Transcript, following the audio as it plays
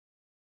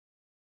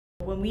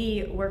when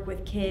we work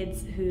with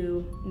kids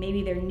who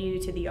maybe they're new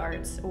to the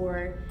arts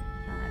or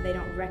they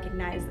don't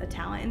recognize the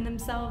talent in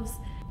themselves,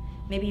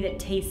 maybe the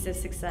taste of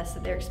success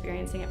that they're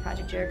experiencing at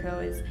Project Jericho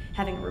is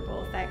having a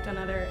ripple effect on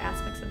other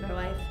aspects of their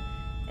life.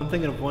 I'm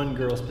thinking of one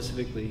girl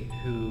specifically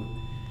who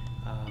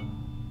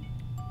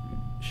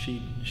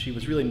she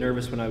was really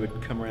nervous when I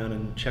would come around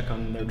and check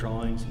on their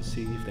drawings and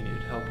see if they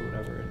needed help or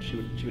whatever, and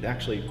she would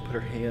actually put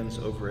her hands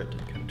over it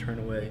and kind of turn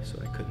away so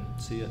I couldn't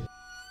see it.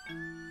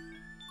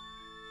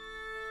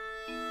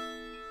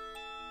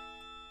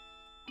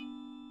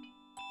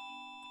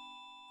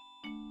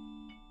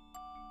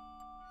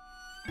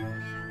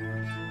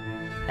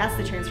 That's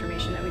the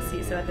transformation that we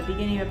see. So at the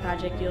beginning of a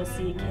project, you'll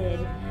see a kid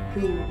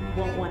who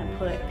won't want to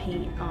put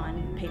paint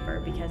on paper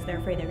because they're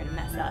afraid they're going to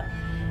mess up.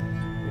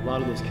 A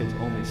lot of those kids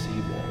only see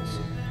walls.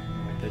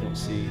 They don't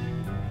see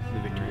the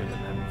victory of them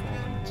having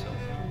fallen. So.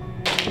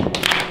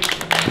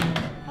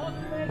 Hold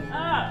the leg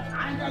up.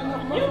 I ain't got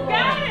enough muscle. You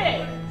got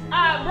it.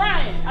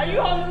 Brian, are you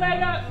holding the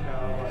leg up? No.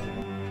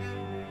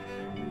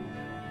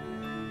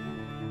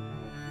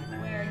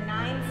 Where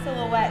 9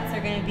 silhouettes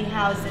are going to be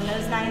housed, and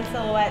those 9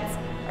 silhouettes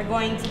are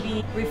going to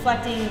be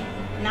reflecting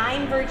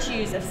 9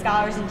 virtues of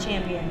scholars and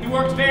champions. We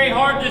worked very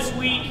hard this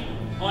week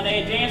on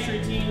a dance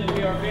routine that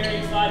we are very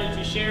excited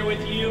to share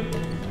with you.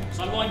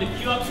 So I'm going to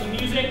cue up some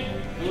music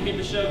and we'll get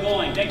the show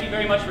going. Thank you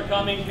very much for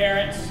coming,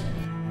 parents.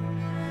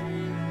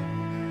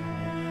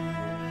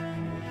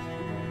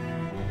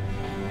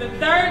 The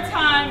third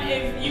time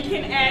is you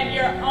can add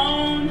your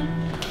own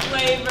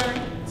flavor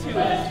to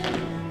it.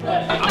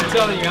 I'm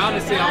telling you,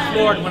 honestly, I'm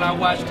floored when I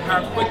watched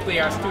how quickly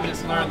our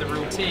students learn the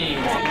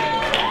routines.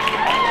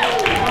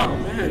 Oh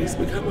man, he's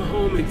been coming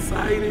home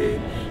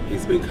excited.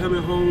 He's been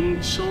coming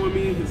home showing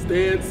me his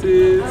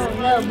dances. I don't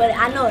know, but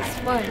I know it's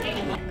fun.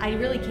 I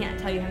really can't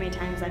tell you how many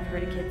times I've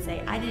heard a kid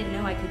say, I didn't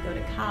know I could go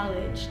to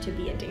college to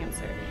be a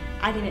dancer.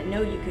 I didn't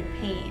know you could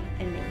paint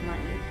and make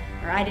money.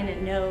 Or I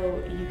didn't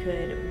know you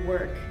could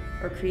work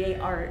or create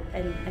art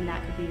and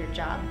that could be your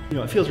job. You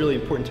know, it feels really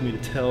important to me to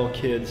tell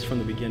kids from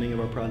the beginning of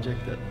our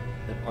project that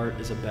art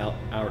is about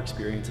our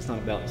experience. It's not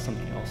about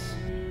something else.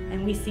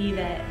 And we see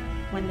that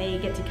when they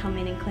get to come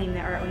in and claim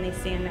their art, when they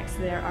stand next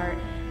to their art,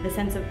 the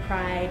sense of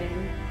pride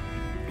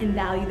and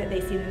value that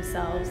they see in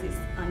themselves, these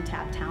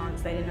untapped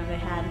talents they didn't know they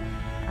had,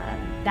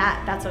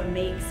 that's what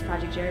makes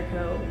Project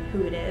Jericho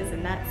who it is,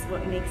 and that's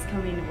what makes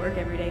coming to work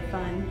every day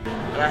fun.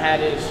 And I had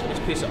this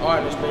piece of art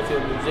in the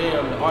Springfield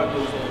Museum, the art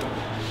museum,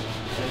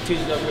 and the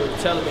teachers up here were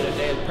telling me that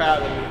they were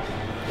proud of me,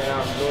 that I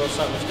was doing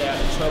something to stay out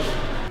of trouble.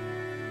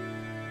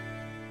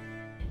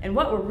 And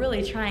what we're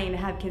really trying to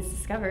have kids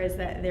discover is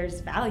that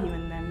there's value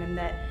in them, and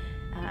that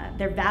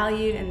they're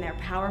valued and they're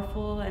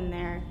powerful and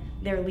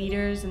they're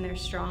leaders and they're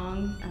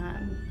strong.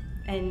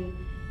 And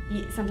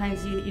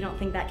sometimes you don't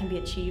think that can be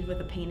achieved with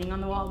a painting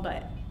on the wall,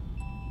 but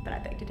I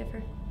beg to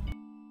differ.